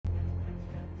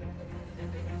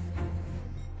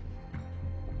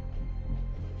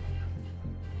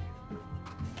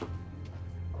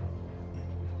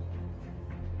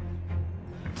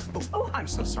Oh, I'm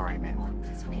so sorry, ma'am.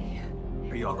 It's okay.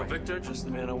 Are you all right? Victor, just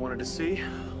the man I wanted to see.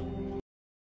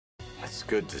 It's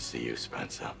good to see you,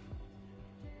 Spencer.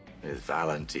 With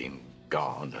Valentine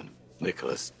gone and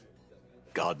Nicholas,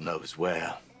 God knows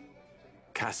where,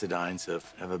 Cassidines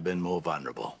have never been more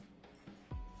vulnerable.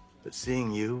 But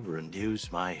seeing you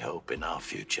renews my hope in our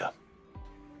future.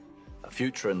 A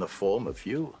future in the form of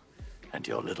you and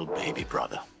your little baby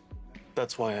brother.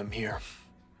 That's why I'm here.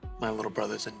 My little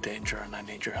brother's in danger, and I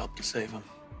need your help to save him.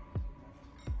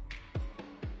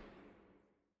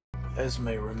 Esme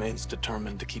remains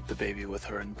determined to keep the baby with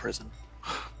her in prison.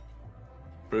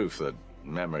 Proof that,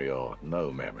 memory or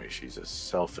no memory, she's as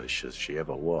selfish as she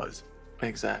ever was.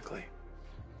 Exactly.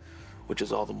 Which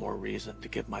is all the more reason to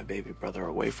get my baby brother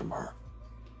away from her.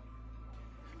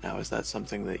 Now, is that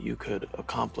something that you could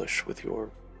accomplish with your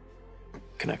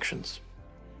connections?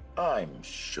 I'm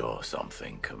sure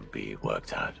something can be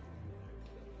worked out.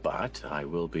 But I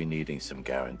will be needing some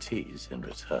guarantees in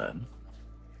return.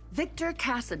 Victor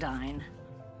Cassidine,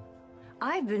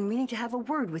 I've been meaning to have a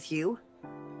word with you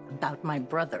about my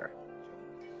brother.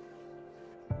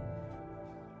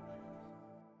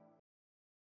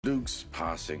 Luke's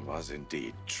passing was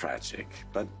indeed tragic,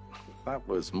 but that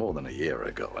was more than a year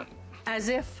ago, and... As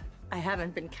if I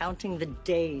haven't been counting the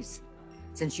days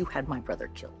since you had my brother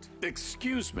killed.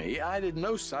 Excuse me, I did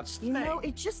no such thing. You know,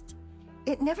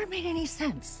 it never made any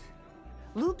sense.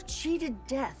 Luke cheated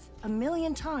death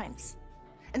 1,000,000 times.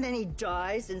 And then he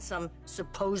dies in some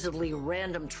supposedly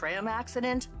random tram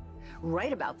accident,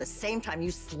 right about the same time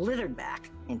you slithered back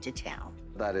into town.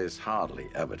 That is hardly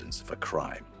evidence of a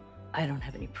crime. I don't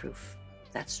have any proof.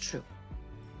 That's true.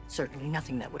 Certainly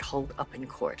nothing that would hold up in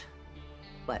court.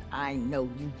 But I know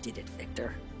you did it,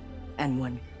 Victor. And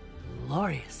one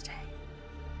glorious day,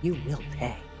 you will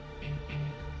pay.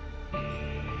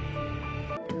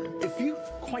 If you've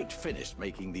quite finished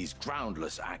making these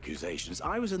groundless accusations,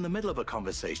 I was in the middle of a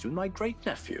conversation with my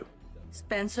great-nephew.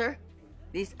 Spencer,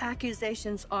 these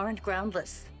accusations aren't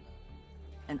groundless.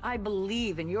 And I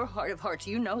believe in your heart of hearts,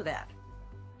 you know that.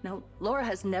 Now, Laura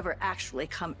has never actually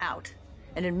come out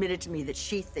and admitted to me that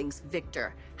she thinks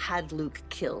Victor had Luke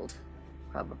killed,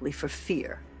 probably for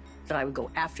fear that I would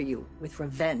go after you with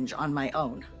revenge on my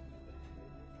own.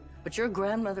 But your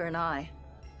grandmother and I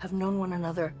have known one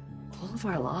another all of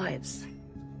our lives.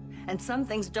 And some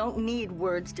things don't need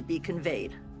words to be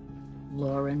conveyed.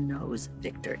 Laura knows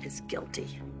Victor is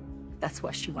guilty. That's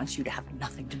why she wants you to have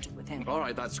nothing to do with him. All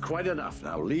right, that's quite enough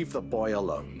now. Leave the boy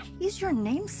alone. He's your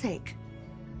namesake.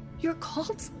 You're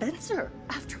called Spencer,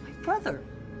 after my brother.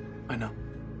 I know.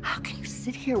 How can you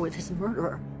sit here with his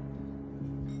murderer?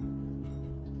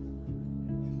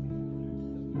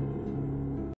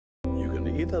 You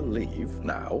can either leave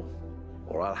now,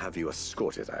 or I'll have you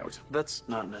escorted out. That's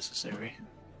not necessary.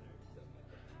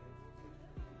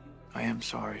 I am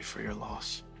sorry for your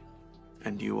loss,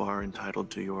 and you are entitled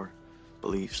to your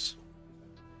beliefs,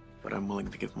 but I'm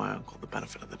willing to give my uncle the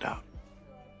benefit of the doubt.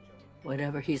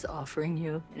 Whatever he's offering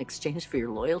you in exchange for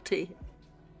your loyalty,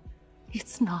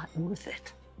 it's not worth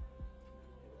it.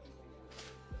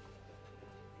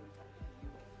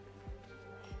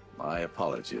 My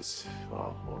apologies for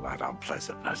all that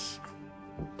unpleasantness.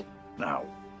 Now,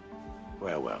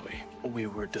 where were we? We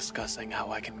were discussing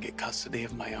how I can get custody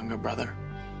of my younger brother.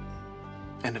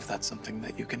 And if that's something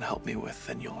that you can help me with,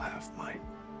 then you'll have my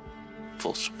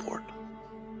full support.